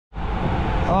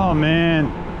Oh man,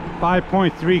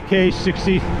 5.3K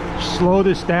 60. Slow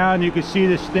this down, you can see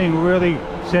this thing really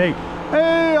saying,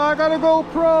 hey, I got a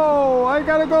GoPro, I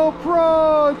got a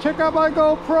GoPro, check out my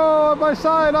GoPro on my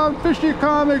side on Fishy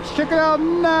Comics, check it out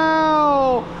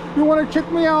now. You want to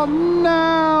check me out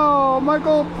now? My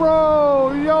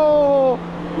GoPro,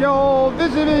 yo,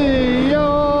 visit me,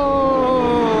 yo.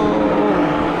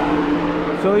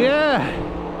 So yeah,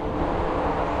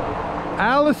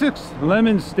 Alice's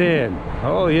lemon stand.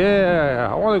 Oh yeah,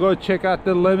 I want to go check out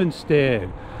the lemon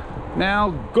stand. Now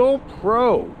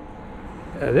GoPro,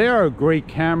 they are a great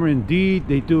camera indeed.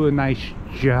 They do a nice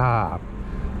job.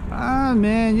 Ah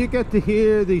man, you get to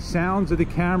hear the sounds of the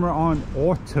camera on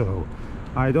auto.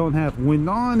 I don't have wind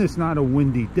on, it's not a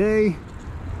windy day,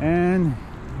 and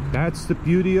that's the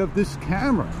beauty of this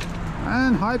camera.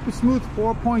 And Hyper Smooth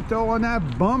 4.0 on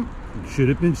that bump should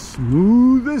have been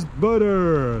smooth as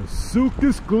butter, silk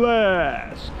as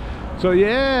glass. So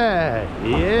yeah,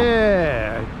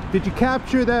 did you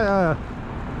capture that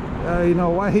you know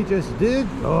what he just did?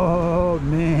 Oh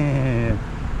man.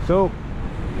 So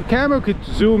the camera could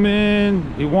zoom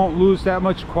in, it won't lose that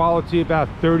much quality. About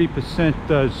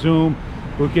 30% zoom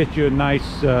will get you a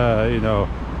nice you know,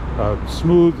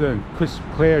 smooth and crisp,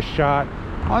 clear shot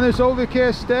on this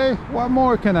overcast day. What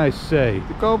more can I say?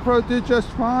 The GoPro did just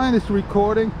fine. It's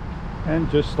recording, and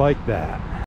just like that.